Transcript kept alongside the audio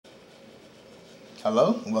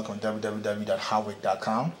Hello and welcome to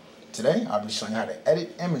www.Visihow.com. Today I'll be showing you how to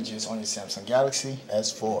edit images on your Samsung Galaxy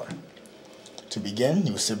S4. To begin,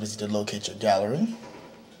 you will simply need to locate your gallery.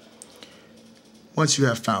 Once you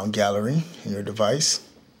have found gallery in your device,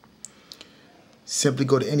 simply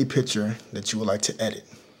go to any picture that you would like to edit.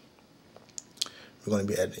 We're going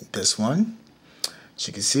to be editing this one. As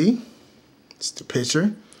you can see, it's the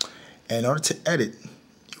picture. And in order to edit,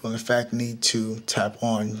 you will in fact need to tap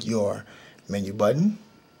on your menu button,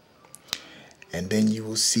 and then you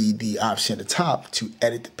will see the option at the top to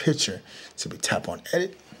edit the picture. Simply tap on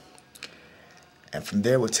edit, and from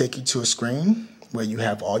there we'll take you to a screen where you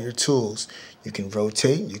have all your tools. You can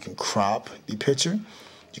rotate, you can crop the picture,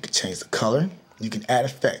 you can change the color, you can add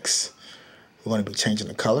effects. We're going to be changing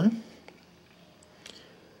the color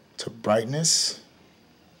to brightness.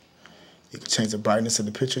 You can change the brightness of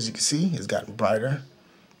the picture. As you can see, it's gotten brighter,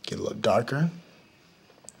 get a little darker.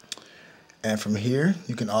 And from here,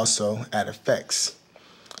 you can also add effects.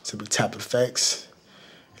 Simply tap effects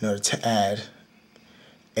in order to add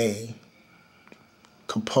a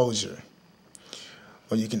composure.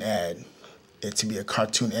 Or you can add it to be a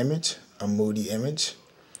cartoon image, a moody image,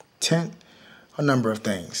 tint, a number of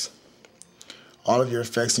things. All of your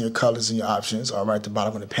effects and your colors and your options are right at the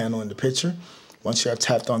bottom of the panel in the picture once you have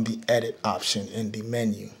tapped on the edit option in the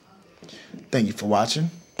menu. Thank you for watching.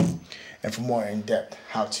 And for more in-depth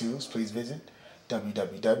how-tos, please visit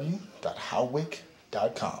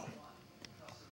www.Visihow.com.